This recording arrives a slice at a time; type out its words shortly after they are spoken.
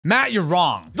Matt, you're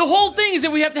wrong. The whole thing is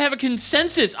that we have to have a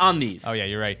consensus on these. Oh, yeah,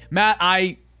 you're right. Matt,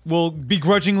 I will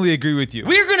begrudgingly agree with you.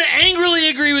 We're going to angrily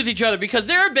agree with each other because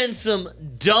there have been some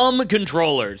dumb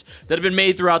controllers that have been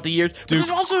made throughout the years. But there's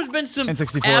also been some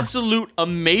N64. absolute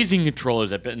amazing controllers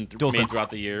that have been made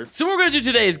throughout the years. So what we're going to do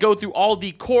today is go through all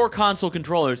the core console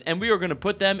controllers, and we are going to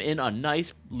put them in a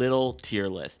nice little tier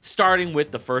list. Starting with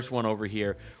the first one over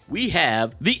here, we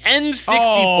have the N64.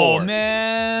 Oh,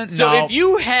 man. So if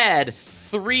you had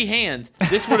 3 hands,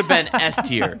 this would have been S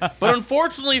tier. But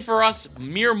unfortunately for us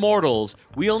mere mortals,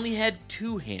 we only had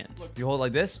 2 hands. You hold it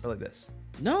like this or like this?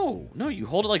 No, you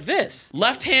hold it like this.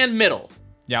 Left hand middle.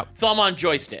 Yep. Thumb on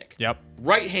joystick. Yep.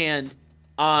 Right hand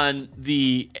on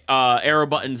the arrow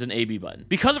buttons and AB button.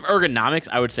 Because of ergonomics,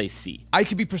 I would say C. I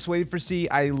could be persuaded for C.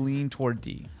 I lean toward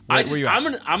D. I'm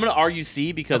gonna argue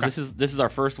C because this is our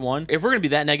first one. If we're gonna be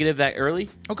that negative that early,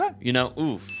 you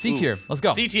know, C tier. Let's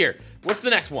go. C tier. What's the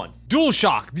next one?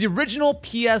 DualShock, the original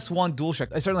PSOne DualShock.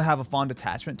 I certainly have a fond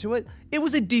attachment to it. It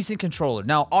was a decent controller.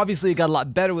 Now, obviously, it got a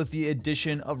lot better with the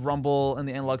addition of rumble and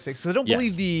the analog sticks. Because I don't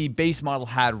believe the base model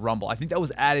had rumble. I think that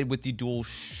was added with the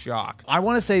DualShock. I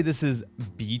want to say this is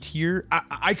B tier.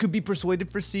 I could be persuaded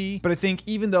for C, but I think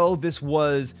even though this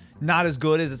was not as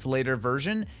good as its later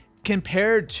version,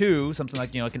 compared to something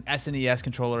like, like an SNES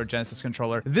controller or Genesis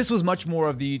controller, this was much more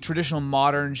of the traditional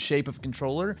modern shape of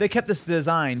controller. They kept this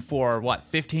design for, what,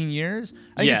 15 years?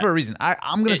 I think it's for a reason.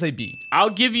 I'm going to say B.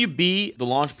 I'll give you B. The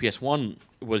launch PS1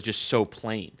 was just so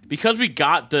plain. Because we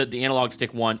got the analog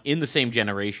stick one in the same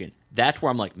generation, that's where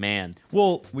I'm like, man.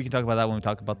 Well, we can talk about that when we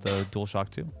talk about the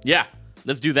DualShock 2. Yeah,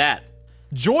 let's do that.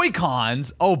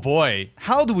 Joy-Cons? Oh boy.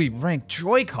 How do we rank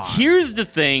Joy-Cons? Here's the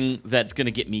thing that's going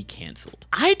to get me canceled.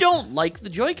 I don't like the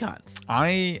Joy-Cons.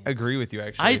 I agree with you,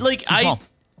 actually.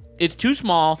 It's too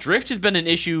small. Drift has been an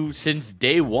issue since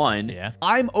day one. Yeah.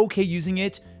 I'm okay using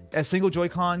it as single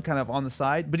Joy-Con kind of on the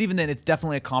side, but even then it's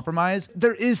definitely a compromise.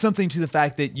 There is something to the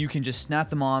fact that you can just snap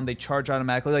them on, they charge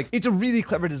automatically. Like, it's a really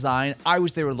clever design. I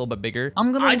wish they were a little bit bigger.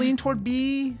 I'm going to lean toward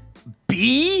B.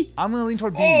 B? I'm going to lean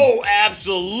toward B. Oh,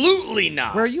 absolutely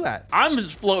not. Where are you at? I'm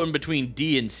just floating between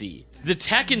D and C. The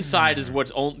tech inside is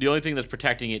the only thing that's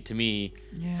protecting it to me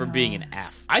from being an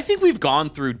F. I think we've gone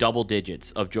through double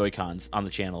digits of Joy-Cons on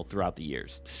the channel throughout the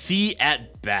years. C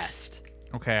at best.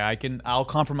 Okay, I'll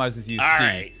compromise with you. All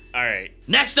C. right.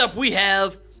 Next up, we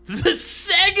have the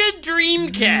Sega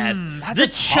Dreamcast, the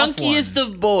chunkiest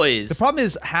of boys. The problem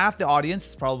is half the audience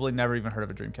has probably never even heard of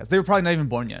a Dreamcast. They were probably not even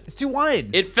born yet. It's too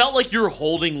wide. It felt like you were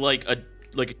holding like a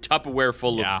Tupperware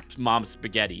full of mom's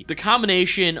spaghetti. The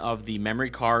combination of the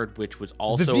memory card, which was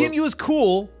also the VMU is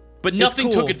cool, but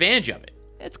nothing took advantage of it.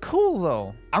 It's cool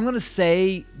though. I'm gonna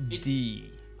say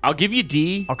D. I'll give you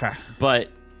D. Okay, but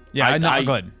yeah, not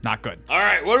good. Not good. All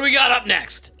right, what do we got up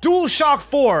next? DualShock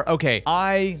 4. Okay,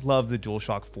 I love the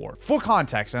DualShock 4. For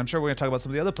context, and I'm sure we're going to talk about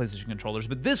some of the other PlayStation controllers,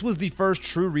 but this was the first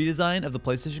true redesign of the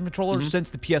PlayStation controller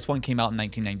since the PS1 came out in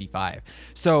 1995.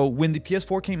 So when the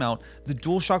PS4 came out, the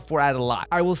DualShock 4 added a lot.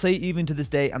 I will say, even to this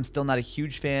day, I'm still not a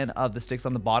huge fan of the sticks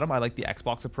on the bottom. I like the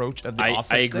Xbox approach of the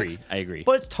offset sticks. I agree.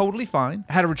 But it's totally fine.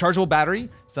 It had a rechargeable battery,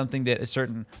 something that a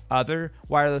certain other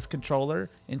wireless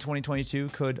controller in 2022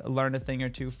 could learn a thing or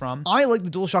two from. I like the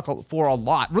DualShock 4 a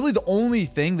lot. Really, the only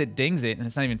thing that dings it, and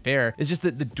it's not even fair, is just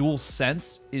that the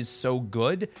DualSense is so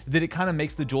good that it kind of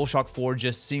makes the DualShock 4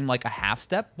 just seem like a half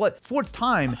step. But for its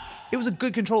time, it was a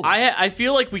good controller. I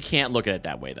feel like we can't look at it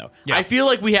that way, though. Yeah. I feel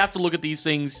like we have to look at these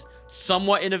things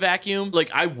somewhat in a vacuum.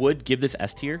 Like, I would give this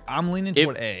S tier. I'm leaning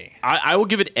toward A. I will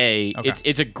give it A. Okay.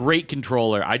 It's a great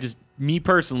controller. Me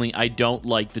personally, I don't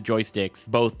like the joysticks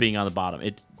both being on the bottom.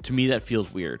 To me, that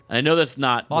feels weird. And I know that's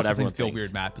not what everyone thinks. Lots of things feel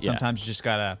weird, Matt, but sometimes you just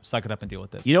gotta suck it up and deal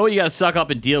with it. You know what you gotta suck up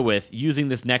and deal with using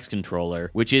this next controller,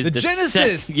 which is the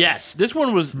Genesis. Yes, this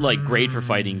one was like great for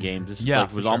fighting games.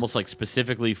 This was almost like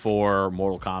specifically for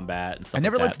Mortal Kombat and stuff. I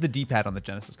never like liked the D-pad on the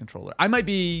Genesis controller. I might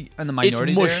be in the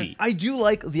minority. It's mushy. There. I do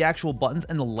like the actual buttons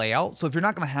and the layout. So if you're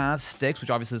not gonna have sticks, which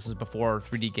obviously this was before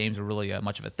 3D games were really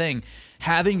much of a thing,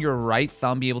 having your right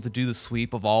thumb be able to do the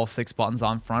sweep of all 6 buttons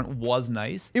on front was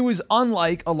nice. It was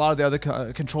unlike a lot of the other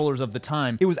controllers of the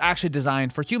time. It was actually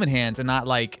designed for human hands and not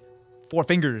like 4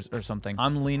 fingers or something.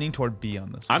 I'm leaning toward B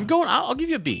on this one. I'll give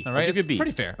you a B. All right, I'll give you a B.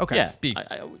 Pretty fair. Okay, yeah, B.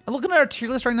 Looking at our tier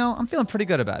list right now, I'm feeling pretty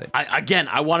good about it.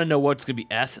 I want to know what's going to be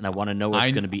S, and I want to know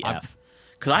what's going to be F.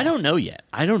 Because I don't know yet.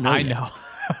 I don't know I yet. know.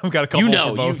 I've got a couple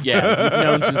for both. You've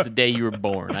known since the day you were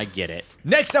born. I get it.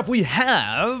 Next up, we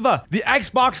have the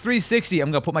Xbox 360.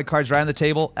 I'm going to put my cards right on the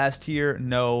table. S tier,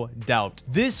 no doubt.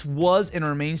 This was and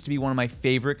remains to be one of my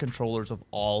favorite controllers of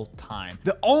all time.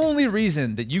 The only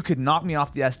reason that you could knock me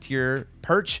off the S tier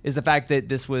perch is the fact that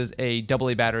this was a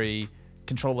AA battery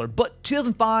controller. But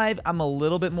 2005, I'm a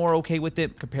little bit more okay with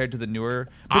it compared to the newer.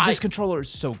 But this controller is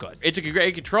so good. It's a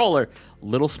great controller.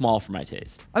 Little small for my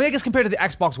taste. I mean, I guess compared to the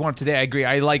Xbox One of today, I agree.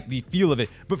 I like the feel of it.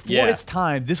 But for its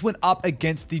time, this went up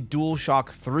against the DualShock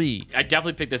 3. I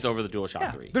definitely picked this over the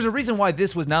DualShock 3. There's a reason why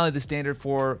this was not only the standard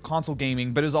for console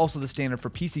gaming, but it was also the standard for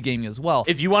PC gaming as well.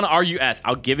 If you want to argue S,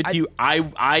 I'll give it to you.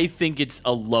 I think it's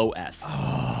a low S.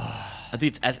 I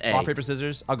think it's SA. Rock, paper,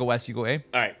 scissors. I'll go S, you go A.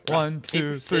 All right. 1,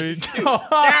 2, 3. S tier,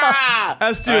 right,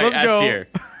 let's go. S-tier.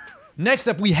 Next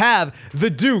up, we have the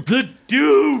Duke. The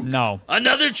Duke. No.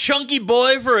 Another chunky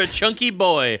boy for a chunky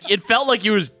boy. It felt like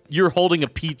you're holding a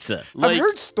pizza. I've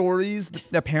heard stories that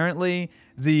apparently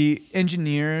the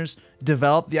engineers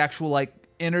developed the actual like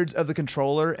innards of the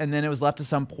controller, and then it was left to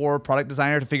some poor product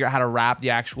designer to figure out how to wrap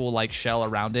the actual like shell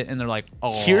around it, and they're like,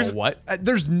 oh, what?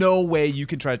 There's no way you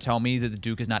can try to tell me that the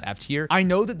Duke is not F tier. I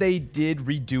know that they did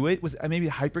redo it. Was maybe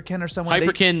Hyperkin or someone?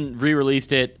 Hyperkin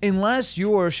re-released it. Unless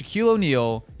you're Shaquille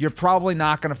O'Neal, you're probably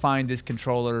not going to find this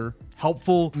controller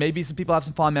helpful. Maybe some people have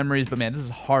some fond memories, but man, this is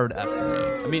hard F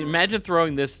for me. I mean, imagine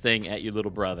throwing this thing at your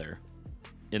little brother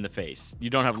in the face.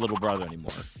 You don't have a little brother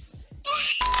anymore.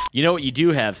 You know what you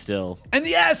do have still? And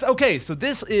the S! Okay, so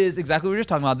this is exactly what we were just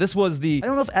talking about. This was the, I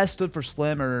don't know if S stood for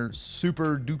slim or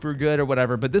super duper good or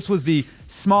whatever, but this was the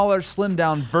smaller, slimmed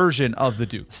down version of the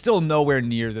Duke. Still nowhere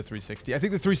near the 360. I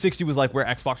think the 360 was like where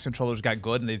Xbox controllers got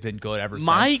good, and they've been good ever since.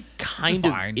 My kind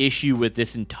of issue with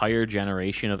this entire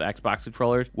generation of Xbox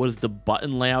controllers was the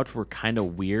button layouts were kind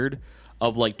of weird.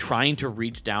 Of like trying to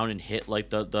reach down and hit like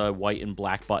the white and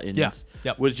black buttons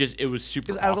was just, it was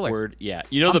super awkward. Yeah.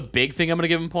 You know the big thing I'm going to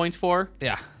give them points for?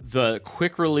 Yeah. The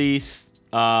quick release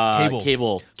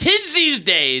cable. Kids these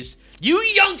days, you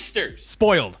youngsters.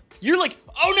 Spoiled. You're like,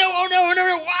 oh no, oh no, oh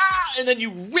no, no, wow! And then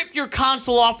you rip your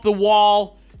console off the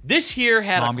wall. This here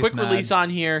had a quick release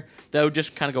on here that would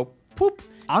just kind of go poop.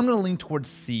 I'm going to lean towards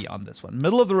C on this one.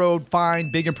 Middle of the road,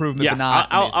 fine, big improvement, but not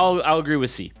amazing. I'll agree with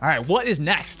C. All right, what is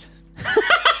next?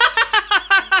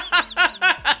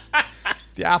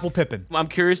 The Apple Pippin. I'm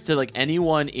curious to like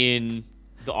anyone in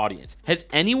the audience. Has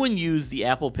anyone used the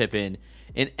Apple Pippin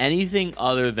in anything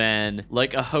other than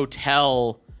like a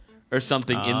hotel or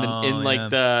something in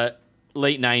like the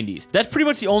late 90s? That's pretty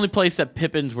much the only place that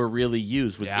Pippins were really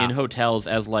used was in hotels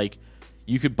as like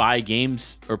you could buy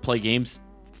games or play games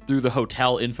through the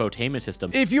hotel infotainment system.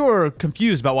 If you're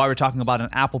confused about why we're talking about an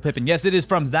Apple Pippin, yes, it is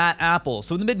from that Apple.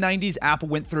 So in the mid-90s, Apple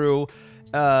went through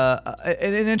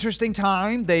an interesting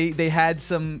time. They had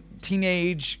some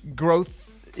teenage growth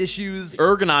issues.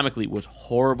 Ergonomically was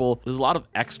horrible. There's a lot of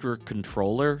extra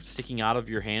controller sticking out of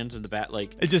your hands in the back.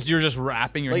 Like you're just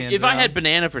wrapping your hands if around. I had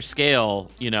banana for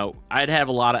scale, you know, I'd have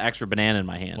a lot of extra banana in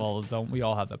my hands. Well, don't we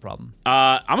all have that problem?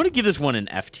 I'm gonna give this one an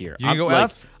F tier. You go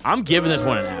F? I'm giving this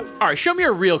one an F. All right, show me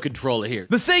a real controller here.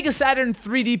 The Sega Saturn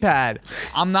 3D pad.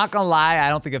 I'm not gonna lie, I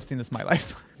don't think I've seen this in my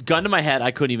life. Gun to my head,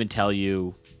 I couldn't even tell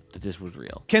you that this was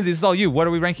real. Kenzie, this is all you. What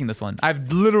are we ranking this one? I have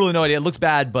literally no idea. It looks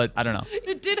bad, but I don't know.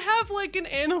 It did have like an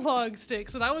analog stick,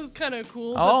 so that was kind of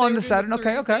cool. Oh, on the Saturn.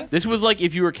 Okay. This was like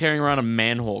if you were carrying around a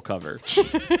manhole cover.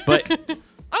 But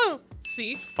oh,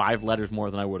 C. 5 letters more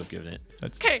than I would have given it.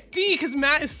 Okay, D, because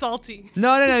Matt is salty.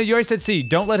 No. You already said C.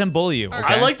 Don't let him bully you.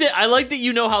 Okay? I like that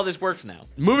you know how this works now.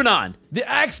 Moving on. The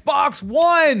Xbox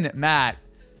One, Matt.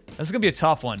 This is going to be a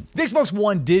tough one. The Xbox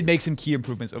One did make some key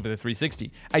improvements over the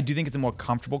 360. I do think it's a more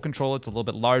comfortable controller. It's a little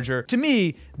bit larger. To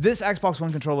me, this Xbox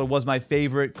One controller was my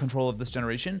favorite controller of this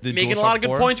generation. Making a lot of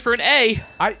good points for an A.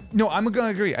 No, I'm going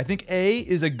to agree. I think A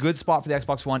is a good spot for the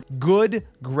Xbox One. Good,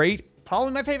 great.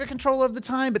 Probably my favorite controller of the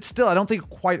time, but still, I don't think it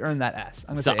quite earned that S.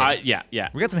 I'm going to say A. Yeah.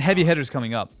 We got some heavy hitters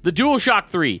coming up. The DualShock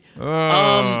 3.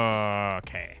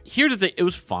 Okay. Here's the thing. It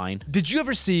was fine. Did you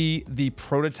ever see the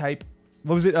prototype?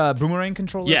 What was it? Boomerang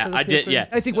controller? Yeah, I did. Yeah.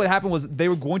 I think what happened was they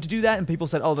were going to do that, and people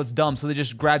said, "Oh, that's dumb." So they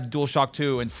just grabbed DualShock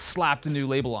 2 and slapped a new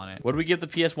label on it. What do we give the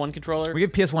PS1 controller? We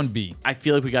give PS1 B. I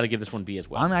feel like we got to give this one B as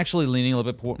well. I'm actually leaning a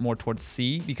little bit more towards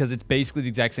C because it's basically the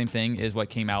exact same thing as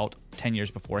what came out 10 years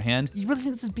beforehand. You really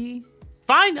think this is B?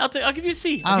 Fine, I'll give you a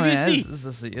C. I'll give you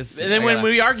a C. And then when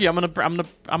we argue, I'm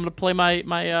gonna play my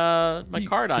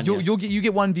card on you. You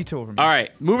get one veto over me. All right,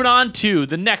 moving on to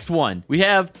the next one. We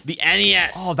have the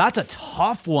NES. Oh, that's a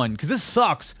tough one because this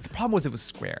sucks. The problem was it was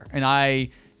square, and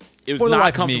it was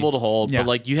not comfortable to hold. But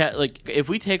like you had if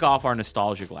we take off our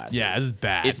nostalgia glasses, this is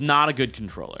bad. It's not a good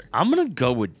controller. I'm gonna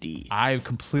go with D. I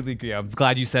completely agree. I'm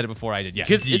glad you said it before I did. Yeah,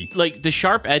 because D. Like the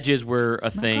sharp edges were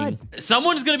a thing.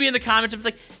 Someone's gonna be in the comments of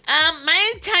like,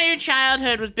 my entire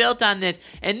childhood was built on this,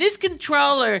 and this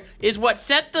controller is what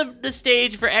set the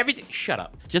stage for everything. Shut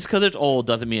up. Just because it's old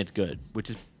doesn't mean it's good, which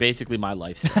is basically my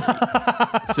life story.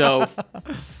 So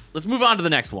let's move on to the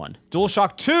next one.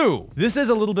 DualShock 2. This is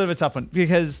a little bit of a tough one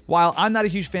because while I'm not a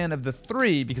huge fan of the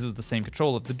 3 because it was the same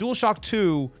controller, the DualShock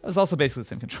 2 was also basically the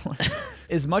same controller.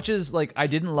 As much as like I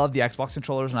didn't love the Xbox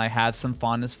controllers and I had some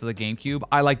fondness for the GameCube,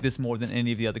 I like this more than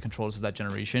any of the other controllers of that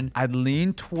generation. I'd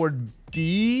lean toward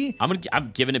B.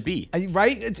 I'm giving it B.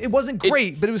 Right? It wasn't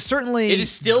great, but it was certainly it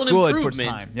is still an good improvement. for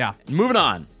its time. Yeah. Moving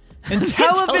on.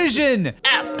 IntelliVision.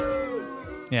 F.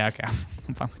 Yeah, okay.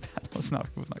 I'm fine with that. It was not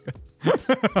good.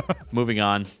 Moving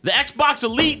on. The Xbox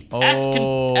Elite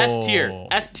S tier.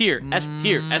 S tier. S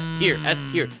tier. S tier.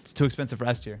 S tier. It's too expensive for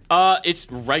S tier. It's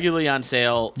regularly on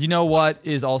sale. You know what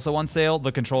is also on sale?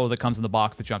 The controller that comes in the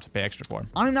box that you have to pay extra for.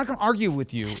 I'm not going to argue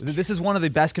with you. This is one of the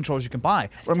best controllers you can buy.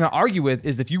 What I'm going to argue with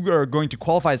is if you are going to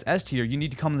qualify as S tier, you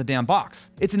need to come in the damn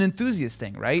box. It's an enthusiast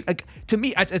thing, right? Like to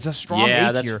me, it's a strong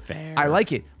A tier. That's fair. I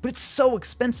like it, but it's so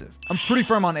expensive. I'm pretty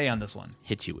firm on A on this one.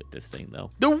 Hit you with this thing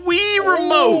though. The Wii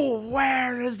Remote.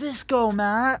 Where does this go,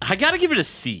 Matt? I gotta give it a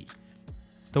C.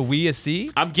 The Wii a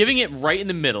C? I'm giving it right in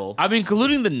the middle. I'm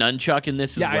including the nunchuck in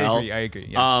this as well. I agree.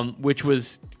 Yeah. Which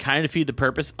was kind of defeat the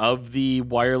purpose of the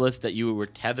wireless that you were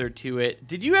tethered to it.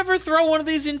 Did you ever throw one of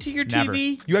these into your Never.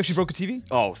 TV? You actually broke a TV?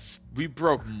 Oh, we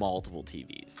broke multiple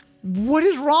TVs. What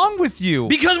is wrong with you?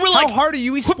 Because we're like, how hard are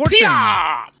you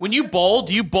esporting? When you bowl,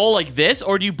 do you bowl like this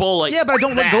or do you bowl like Yeah, but I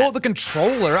don't let that? go of the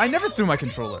controller. I never threw my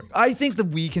controller. I think the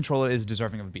Wii controller is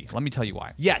deserving of a B. Let me tell you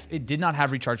why. Yes, it did not have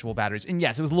rechargeable batteries. And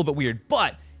yes, it was a little bit weird.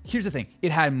 But here's the thing.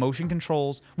 It had motion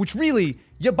controls, which really,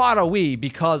 you bought a Wii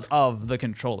because of the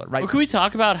controller, right? Well, can we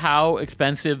talk about how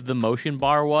expensive the motion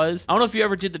bar was? I don't know if you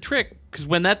ever did the trick, because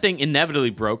when that thing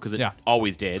inevitably broke, because it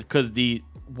always did, because the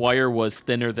wire was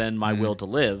thinner than my will to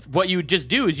live. What you would just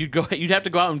do is you'd have to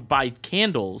go out and buy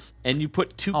candles, and you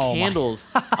put two candles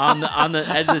on the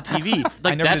edge of the TV.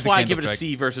 Like that's why I give it a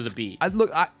C versus a B.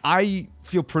 I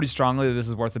feel pretty strongly that this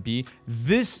is worth a B.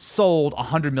 This sold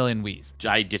 100 million Wiis.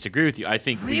 I disagree with you. I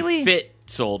think really? Wii Fit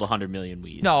sold 100 million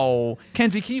Wiis. No,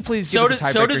 Kenzie, can you please give us a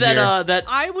tiebreaker So did that. here?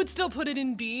 I would still put it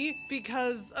in B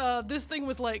because this thing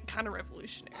was like kind of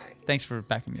revolutionary. Thanks for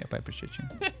backing me up. I appreciate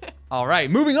you. All right,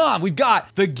 moving on. We've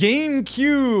got the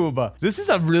GameCube. This is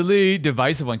a really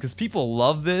divisive one because people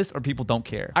love this or people don't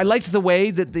care. I liked the way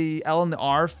that the L and the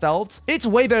R felt. It's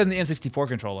way better than the N64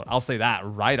 controller. I'll say that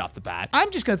right off the bat.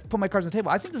 I'm just going to put my cards on the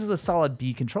table. I think this is a solid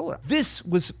B controller. This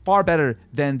was far better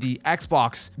than the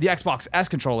Xbox S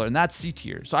controller, and that's C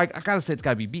tier. So I got to say it's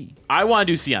got to be B. I want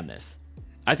to do C on this.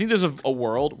 I think there's a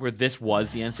world where this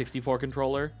was the N64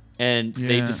 controller, and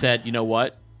they just said, you know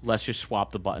what? Let's just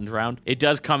swap the buttons around. It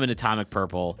does come in atomic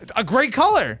purple. A great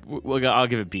color. I'll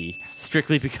give it B,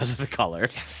 strictly because of the color.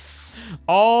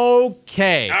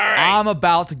 Okay. All right. I'm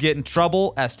about to get in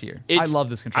trouble. S tier. I love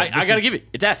this controller. I gotta give it.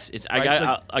 It's S. It's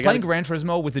playing Gran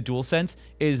Turismo with the DualSense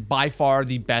is by far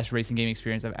the best racing game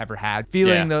experience I've ever had.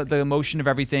 Feeling the emotion of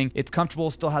everything. It's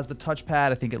comfortable. Still has the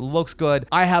touchpad. I think it looks good.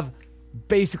 I have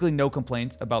basically no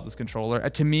complaints about this controller.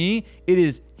 To me, it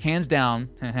is hands down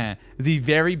the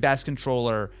very best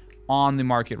controller on the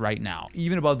market right now,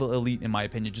 even above the Elite in my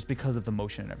opinion, just because of the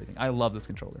motion and everything. I love this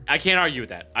controller. I can't argue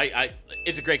with that.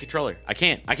 It's a great controller. I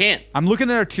can't. I'm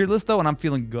looking at our tier list though, and I'm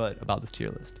feeling good about this tier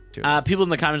list. People in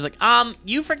the comments are like,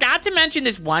 you forgot to mention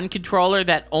this one controller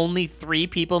that only 3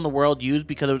 people in the world use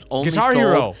because it was only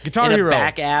sold in a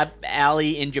back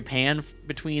alley in Japan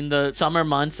between the summer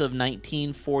months of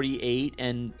 1948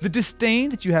 and... The disdain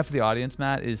that you have for the audience,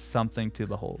 Matt, is something to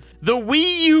behold. The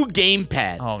Wii U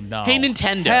Gamepad. Oh, no. Hey,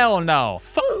 Nintendo. Hell no.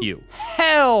 Fuck you.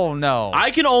 Hell no.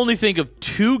 I can only think of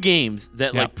 2 games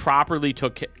that like properly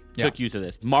took use of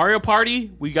this. Mario Party,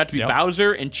 we got to be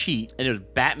Bowser and cheat, and it was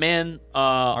Batman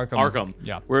Arkham.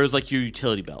 Where it was like your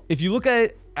utility belt. If you look at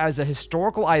it as a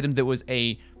historical item that was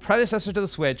a predecessor to the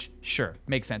Switch, sure,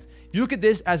 makes sense. You look at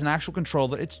this as an actual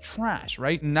controller, it's trash,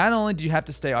 right? Not only do you have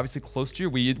to stay obviously close to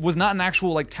your Wii, it was not an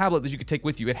actual like tablet that you could take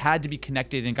with you. It had to be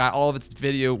connected and got all of its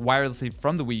video wirelessly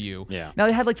from the Wii U. Yeah. Now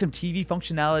they had like some TV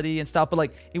functionality and stuff, but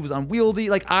like it was unwieldy.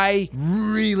 Like I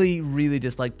really, really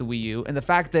disliked the Wii U. And the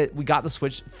fact that we got the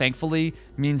Switch, thankfully,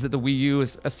 means that the Wii U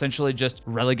is essentially just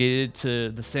relegated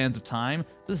to the sands of time.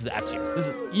 This is F tier. This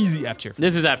is easy F tier.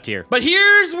 This is F tier. But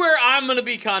here's where I'm gonna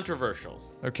be controversial.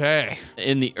 Okay.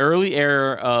 In the early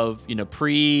era of,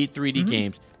 pre-3D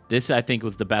games, this I think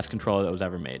was the best controller that was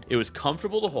ever made. It was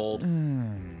comfortable to hold.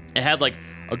 It had like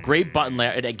a great button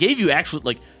layout. It gave you actually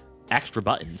like extra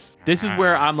buttons. This is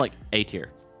where I'm like A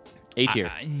tier. A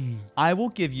tier. I will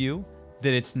give you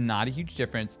that it's not a huge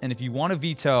difference. And if you want to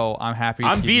veto, I'm happy to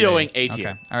I'm vetoing A tier.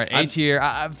 Okay. All right, A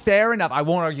tier. Fair enough. I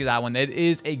won't argue that one. It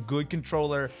is a good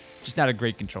controller, just not a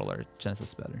great controller. Genesis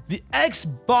is better. The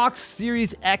Xbox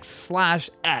Series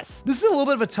X/S. This is a little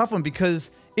bit of a tough one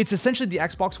because It's essentially the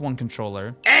Xbox One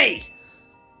controller. A!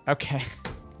 Okay.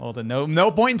 Well, then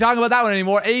no point in talking about that one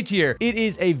anymore. A tier. It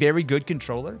is a very good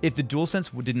controller. If the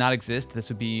DualSense did not exist, this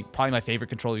would be probably my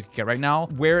favorite controller you could get right now.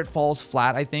 Where it falls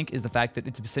flat, I think, is the fact that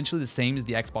it's essentially the same as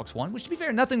the Xbox One, which, to be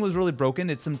fair, nothing was really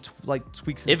broken. It's some like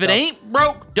tweaks and stuff. If it ain't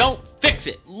broke, don't fix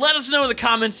it. Let us know in the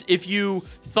comments if you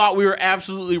thought we were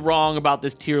absolutely wrong about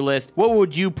this tier list. What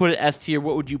would you put at S tier?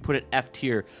 What would you put at F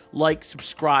tier? Like,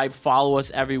 subscribe, follow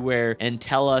us everywhere, and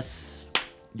tell us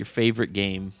your favorite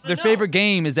game. Their favorite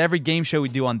game is every game show we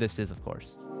do on This Is, of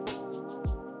course.